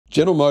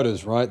General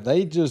Motors, right?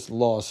 They just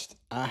lost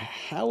a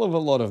hell of a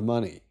lot of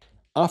money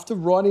after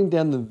writing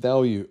down the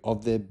value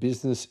of their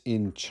business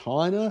in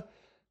China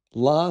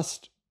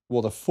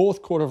the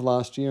fourth quarter of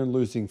last year and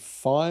losing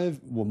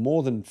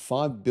more than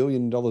 $5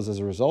 billion as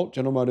a result.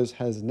 General Motors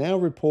has now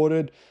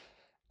reported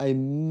a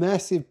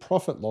massive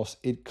profit loss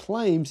it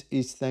claims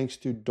is thanks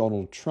to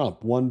Donald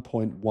Trump,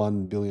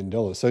 $1.1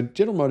 billion. So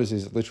General Motors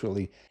is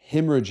literally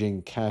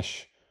hemorrhaging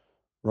cash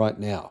right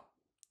now.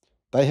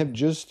 They have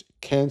just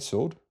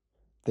cancelled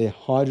their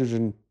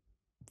hydrogen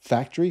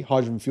factory,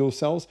 hydrogen fuel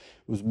cells.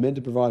 It was meant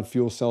to provide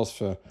fuel cells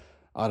for,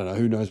 I don't know,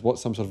 who knows what,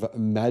 some sort of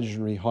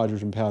imaginary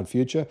hydrogen-powered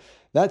future.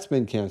 That's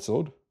been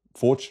cancelled,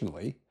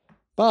 fortunately.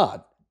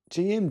 But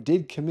GM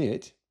did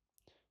commit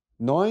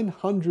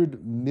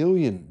 $900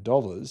 million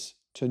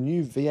to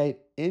new V8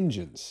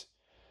 engines.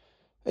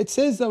 It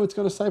says, though, it's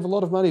going to save a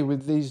lot of money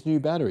with these new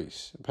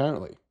batteries,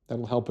 apparently.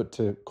 That'll help it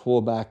to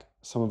claw back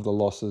some of the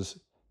losses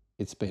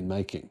it's been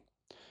making.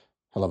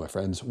 Hello, my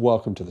friends.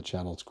 Welcome to the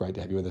channel. It's great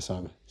to have you with us.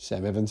 I'm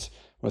Sam Evans. I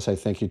want to say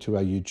thank you to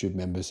our YouTube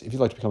members. If you'd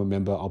like to become a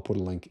member, I'll put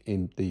a link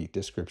in the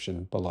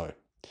description below.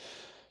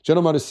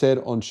 General Motors said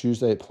on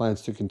Tuesday it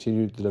plans to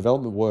continue the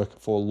development work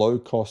for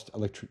low-cost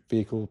electric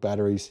vehicle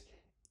batteries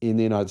in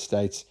the United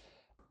States.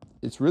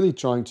 It's really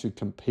trying to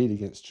compete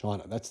against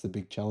China. That's the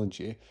big challenge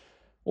here.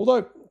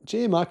 Although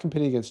GM are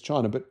competing against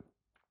China, but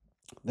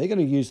they're going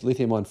to use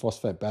lithium iron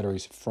phosphate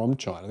batteries from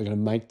China. They're going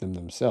to make them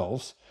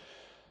themselves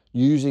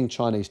using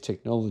Chinese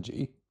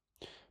technology,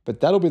 but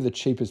that'll be the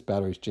cheapest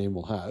batteries GM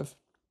will have.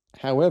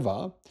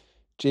 However,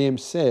 GM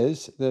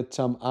says that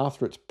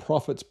after its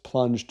profits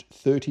plunged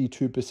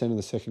 32% in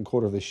the second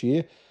quarter of this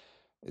year,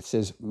 it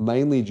says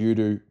mainly due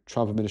to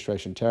Trump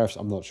administration tariffs.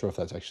 I'm not sure if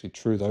that's actually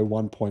true though,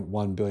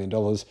 $1.1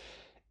 billion.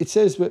 It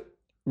says that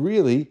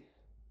really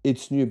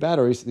its new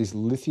batteries, these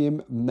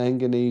lithium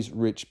manganese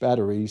rich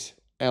batteries,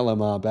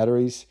 LMR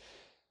batteries,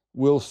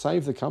 will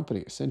save the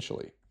company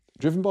essentially.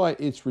 Driven by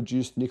its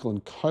reduced nickel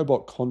and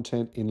cobalt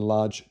content in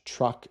large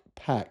truck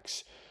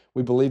packs,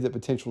 we believe that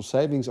potential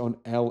savings on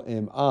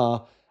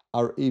LMR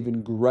are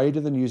even greater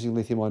than using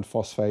lithium iron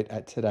phosphate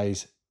at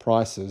today's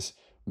prices,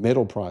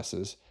 metal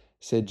prices,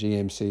 said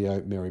GM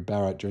CEO Mary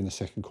Barra during the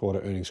second quarter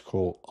earnings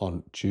call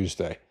on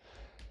Tuesday.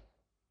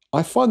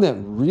 I find that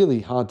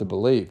really hard to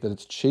believe that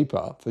it's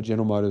cheaper for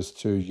General Motors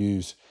to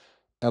use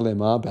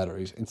LMR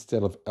batteries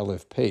instead of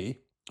LFP.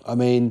 I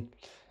mean,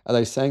 are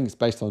they saying it's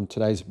based on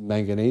today's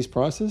manganese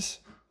prices?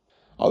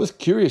 I was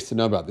curious to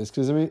know about this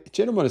because, I mean,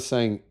 General Motors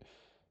saying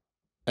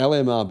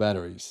LMR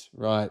batteries,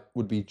 right,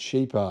 would be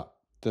cheaper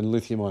than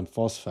lithium iron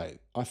phosphate.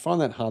 I find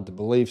that hard to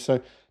believe.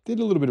 So did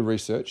a little bit of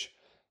research,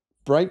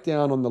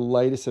 breakdown on the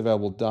latest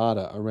available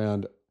data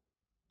around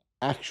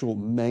actual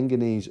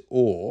manganese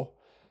ore.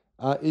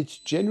 It's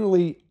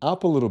generally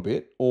up a little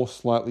bit or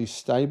slightly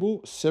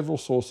stable. Several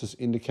sources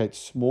indicate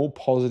small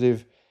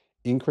positive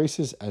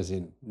increases, as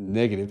in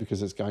negative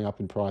because it's going up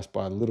in price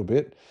by a little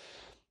bit.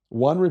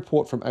 One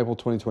report from April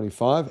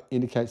 2025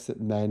 indicates that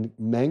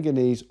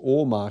manganese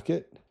ore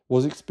market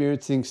was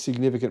experiencing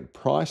significant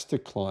price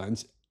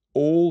declines.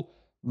 All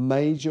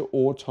major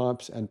ore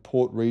types and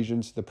port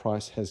regions, the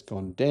price has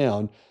gone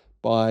down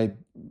by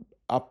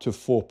up to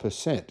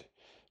 4%,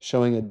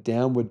 showing a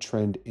downward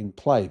trend in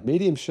play.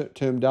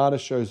 Medium-term data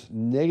shows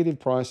negative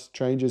price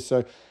changes,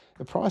 so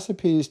the price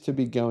appears to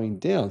be going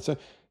down. So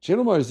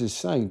General Motors is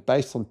saying,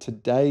 based on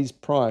today's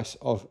price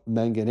of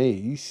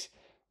manganese,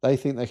 they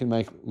think they can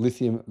make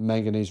lithium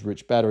manganese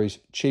rich batteries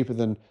cheaper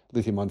than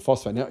lithium iron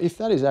phosphate. Now, if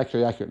that is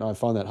actually accurate, and I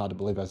find that hard to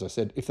believe, as I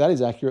said, if that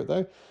is accurate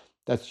though,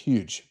 that's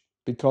huge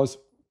because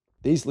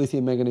these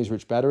lithium manganese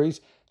rich batteries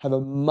have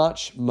a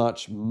much,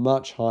 much,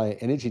 much higher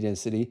energy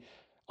density.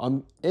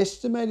 I'm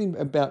estimating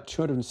about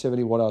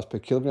 270 watt hours per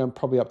kilogram,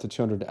 probably up to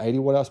 280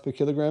 watt hours per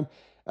kilogram.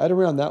 At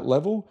around that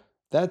level,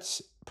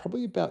 that's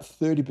probably about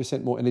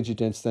 30% more energy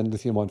dense than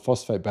lithium iron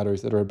phosphate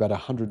batteries that are about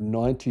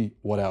 190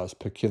 watt hours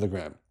per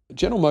kilogram.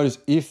 General Motors,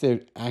 if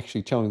they're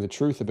actually telling the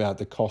truth about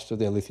the cost of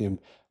their lithium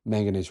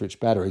manganese rich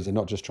batteries and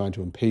not just trying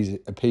to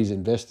appease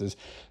investors,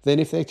 then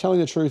if they're telling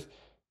the truth,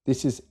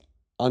 this is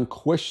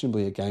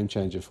unquestionably a game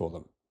changer for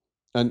them.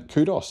 And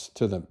kudos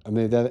to them. I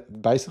mean, they're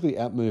basically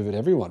outmaneuvered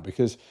everyone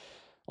because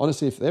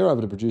honestly, if they're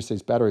able to produce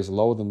these batteries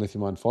lower than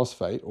lithium iron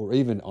phosphate or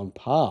even on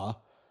par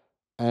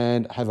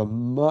and have a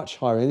much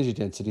higher energy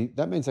density,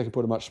 that means they can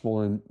put a much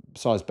smaller in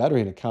size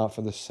battery in a car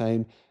for the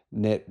same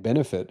net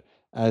benefit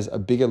as a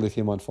bigger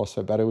lithium iron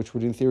phosphate battery, which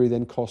would in theory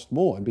then cost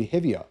more and be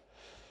heavier.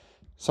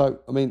 So,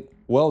 I mean,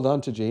 well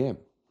done to GM.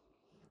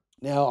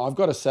 Now, I've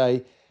got to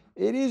say,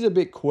 it is a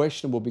bit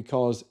questionable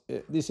because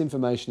this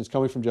information is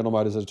coming from General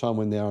Motors at a time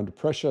when they're under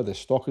pressure, their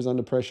stock is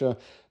under pressure,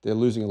 they're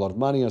losing a lot of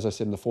money. As I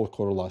said, in the fourth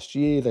quarter last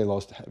year, they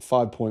lost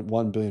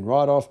 $5.1 billion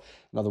write-off,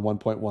 another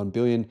 $1.1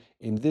 billion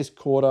in this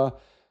quarter.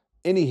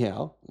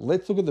 Anyhow,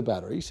 let's look at the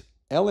batteries.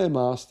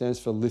 LMR stands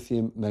for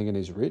lithium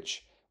manganese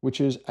rich, which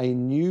is a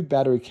new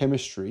battery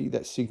chemistry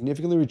that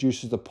significantly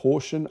reduces the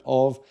portion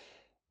of,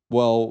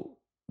 well,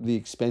 the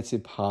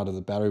expensive part of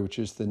the battery, which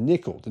is the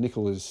nickel. The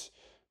nickel is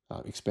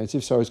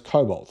expensive, so is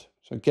cobalt.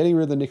 So getting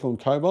rid of the nickel and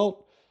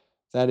cobalt,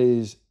 that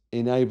is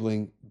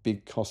enabling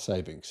big cost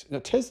savings. Now,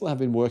 Tesla have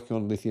been working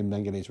on lithium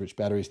manganese rich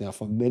batteries now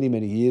for many,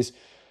 many years.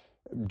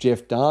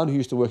 Jeff Dahn, who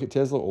used to work at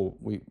Tesla, or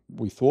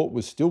we thought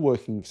was still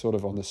working sort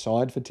of on the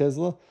side for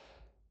Tesla,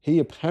 he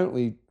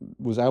apparently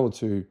was able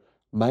to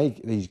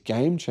make these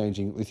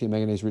game-changing lithium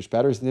manganese rich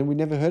batteries, and then we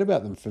never heard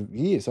about them for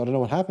years. I don't know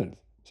what happened.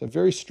 So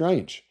very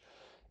strange.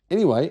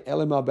 Anyway,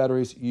 LMR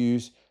batteries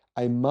use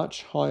a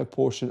much higher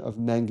portion of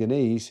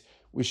manganese,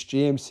 which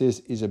GM says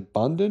is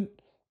abundant,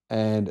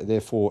 and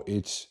therefore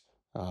its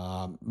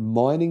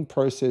mining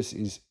process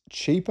is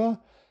cheaper,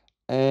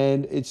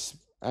 and it's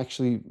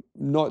actually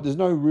not, there's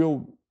no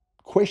real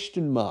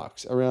question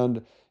marks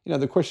around,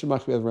 the question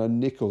marks we have around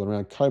nickel and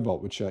around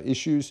cobalt, which are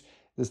issues.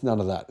 There's none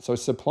of that. So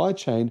supply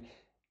chain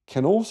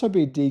can also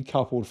be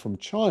decoupled from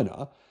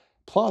China,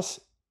 plus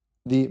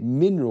the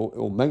mineral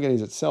or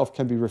manganese itself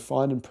can be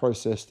refined and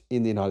processed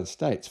in the United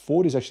States.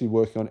 Ford is actually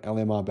working on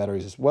LMR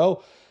batteries as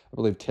well. I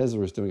believe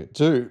Tesla is doing it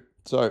too.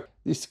 So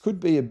this could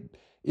be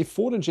if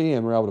Ford and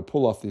GM are able to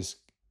pull off this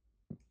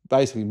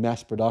basically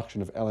mass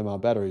production of LMR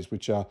batteries,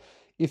 which are,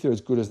 if they're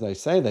as good as they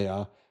say they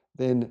are,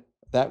 then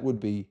that would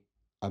be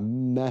a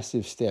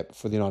massive step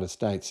for the United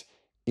States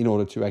in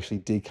order to actually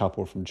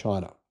decouple from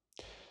China.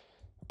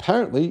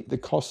 Apparently, the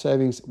cost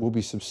savings will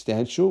be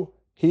substantial.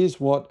 Here's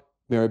what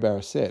Mary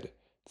Barra said.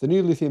 The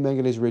new lithium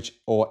manganese rich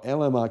or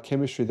LMR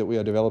chemistry that we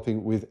are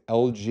developing with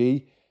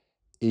LGES,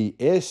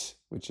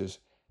 which is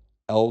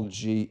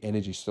LG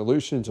Energy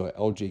Solutions or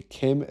LG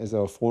Chem as they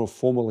were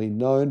formerly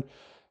known,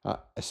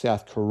 a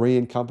South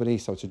Korean company,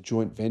 so it's a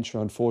joint venture.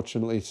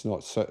 Unfortunately, it's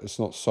not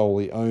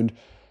solely owned.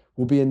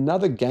 Will be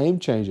another game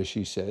changer,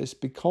 she says,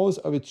 because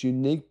of its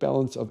unique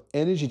balance of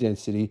energy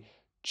density,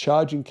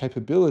 charging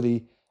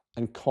capability,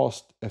 and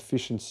cost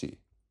efficiency.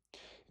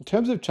 In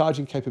terms of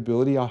charging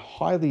capability, I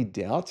highly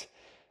doubt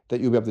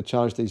that you'll be able to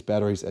charge these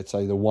batteries at,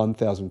 say, the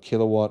 1,000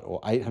 kilowatt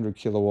or 800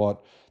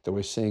 kilowatt that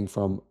we're seeing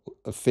from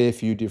a fair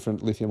few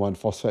different lithium iron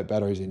phosphate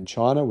batteries in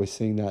China. We're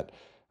seeing that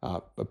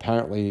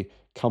apparently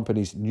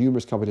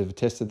numerous companies have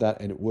tested that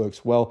and it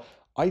works well.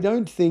 I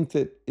don't think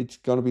that it's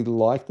going to be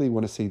likely we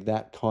want to see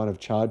that kind of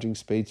charging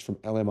speeds from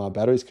LMR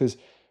batteries, because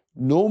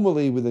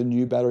normally with a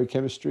new battery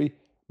chemistry,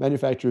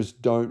 manufacturers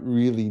don't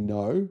really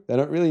know. They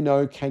don't really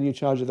know, can you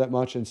charge it that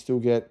much and still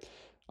get,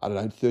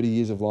 30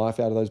 years of life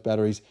out of those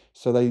batteries.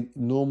 So they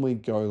normally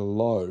go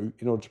low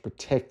in order to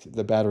protect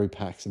the battery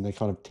packs, and they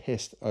kind of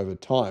test over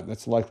time.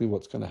 That's likely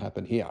what's going to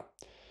happen here.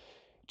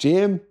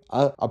 GM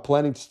are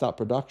planning to start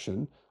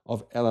production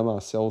of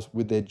LMR cells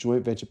with their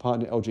joint venture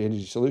partner, LG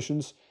Energy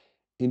Solutions,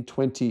 in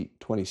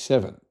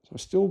 2027. So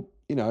still,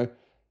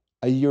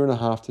 a year and a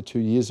half to 2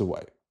 years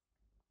away.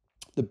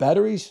 The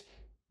batteries,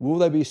 will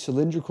they be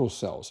cylindrical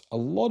cells? A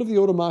lot of the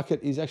auto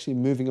market is actually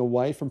moving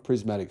away from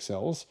prismatic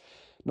cells.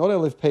 Not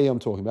LFP I'm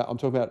talking about. I'm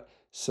talking about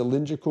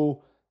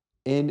cylindrical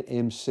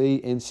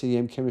NMC,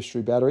 NCM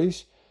chemistry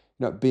batteries.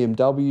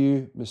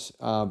 BMW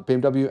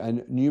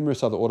and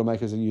numerous other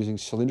automakers are using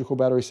cylindrical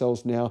battery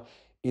cells now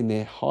in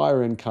their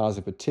higher end cars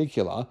in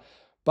particular,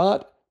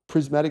 but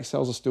prismatic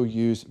cells are still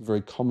used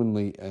very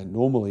commonly and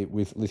normally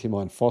with lithium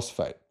iron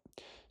phosphate.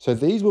 So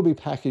these will be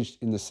packaged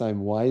in the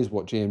same way as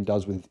what GM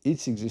does with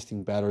its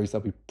existing batteries.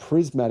 They'll be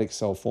prismatic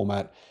cell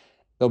format.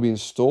 They'll be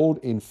installed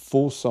in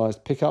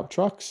full-sized pickup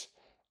trucks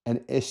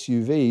and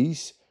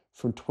SUVs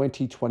from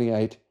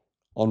 2028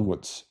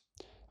 onwards.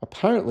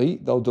 Apparently,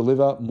 they'll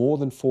deliver more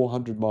than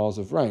 400 miles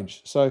of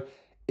range. So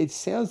it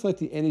sounds like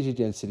the energy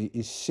density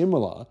is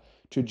similar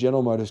to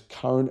General Motors'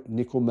 current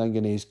nickel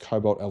manganese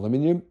cobalt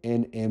aluminium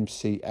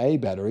NMCA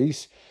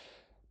batteries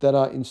that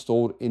are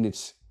installed in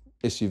its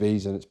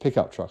SUVs and its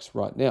pickup trucks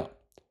right now.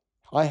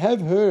 I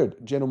have heard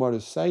General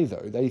Motors say,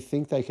 though, they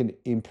think they can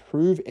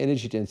improve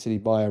energy density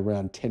by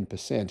around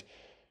 10%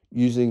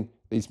 using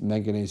these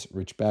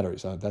manganese-rich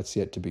batteries. That's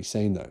yet to be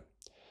seen, though.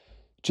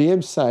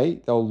 GM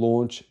say they'll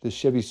launch the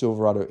Chevy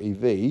Silverado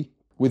EV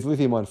with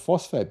lithium iron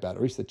phosphate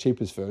batteries. The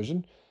cheapest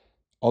version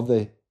of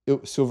the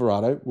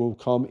Silverado will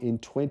come in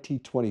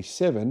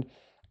 2027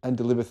 and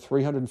deliver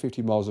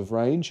 350 miles of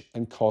range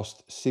and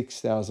cost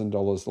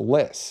 $6,000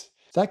 less.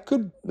 That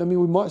could, we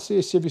might see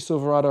a Chevy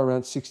Silverado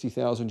around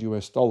 $60,000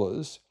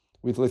 US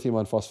with lithium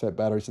iron phosphate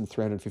batteries and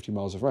 350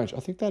 miles of range.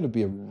 I think that would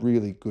be a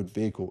really good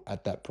vehicle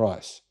at that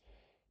price.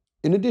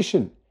 In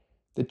addition,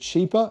 the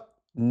cheaper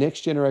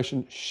next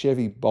generation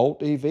Chevy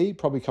Bolt EV,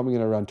 probably coming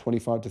in around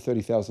 $25,000 to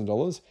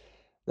 $30,000,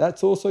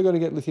 that's also going to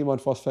get lithium iron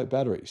phosphate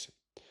batteries.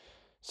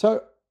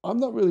 So I'm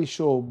not really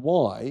sure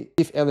why,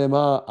 if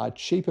LMR are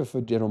cheaper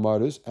for General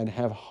Motors and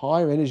have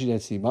higher energy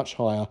density, much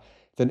higher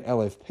than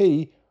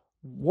LFP,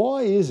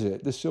 why is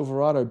it the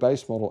Silverado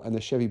base model and the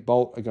Chevy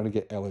Bolt are going to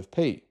get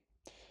LFP?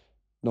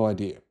 No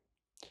idea.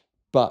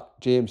 But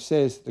GM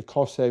says the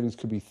cost savings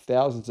could be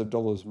thousands of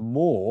dollars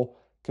more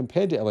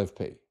compared to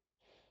LFP.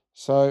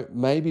 So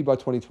maybe by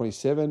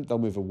 2027, they'll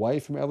move away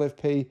from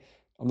LFP.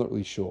 I'm not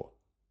really sure.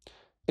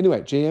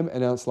 Anyway, GM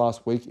announced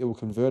last week it will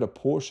convert a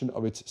portion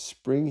of its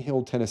Spring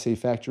Hill, Tennessee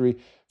factory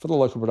for the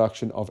local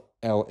production of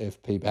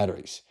LFP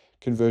batteries.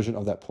 Conversion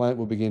of that plant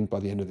will begin by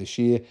the end of this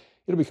year.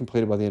 it'll be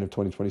completed by the end of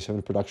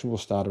 2027. Production will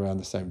start around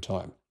the same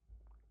time.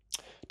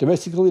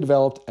 Domestically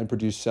developed and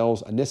produced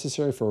cells are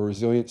necessary for a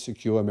resilient,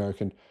 secure,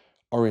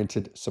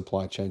 American-oriented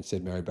supply chain,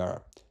 said Mary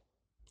Barra.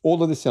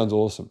 All of this sounds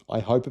awesome. I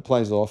hope it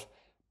plays off,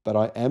 but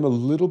I am a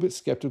little bit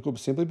skeptical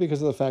simply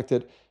because of the fact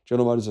that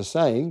General Motors are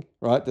saying,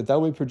 right, that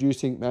they'll be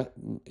producing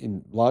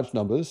in large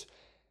numbers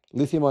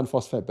lithium iron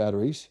phosphate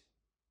batteries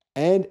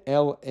and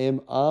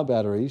LMR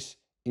batteries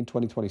in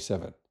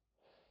 2027.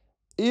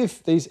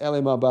 If these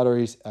LMR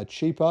batteries are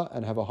cheaper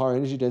and have a higher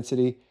energy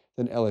density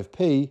than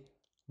LFP,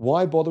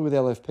 why bother with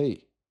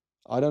LFP?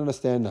 I don't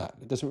understand that.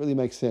 It doesn't really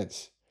make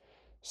sense.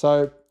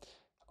 So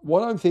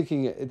what I'm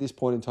thinking at this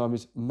point in time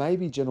is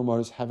maybe General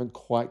Motors haven't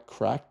quite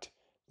cracked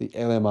the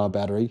LMR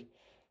battery,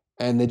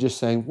 and they're just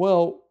saying,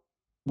 well,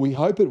 we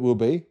hope it will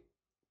be,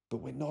 but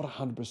we're not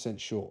 100%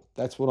 sure.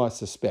 That's what I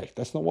suspect.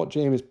 That's not what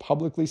GM is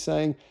publicly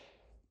saying,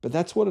 but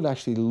that's what it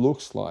actually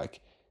looks like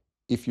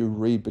if you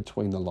read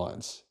between the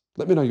lines.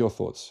 Let me know your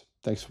thoughts.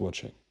 Thanks for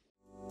watching.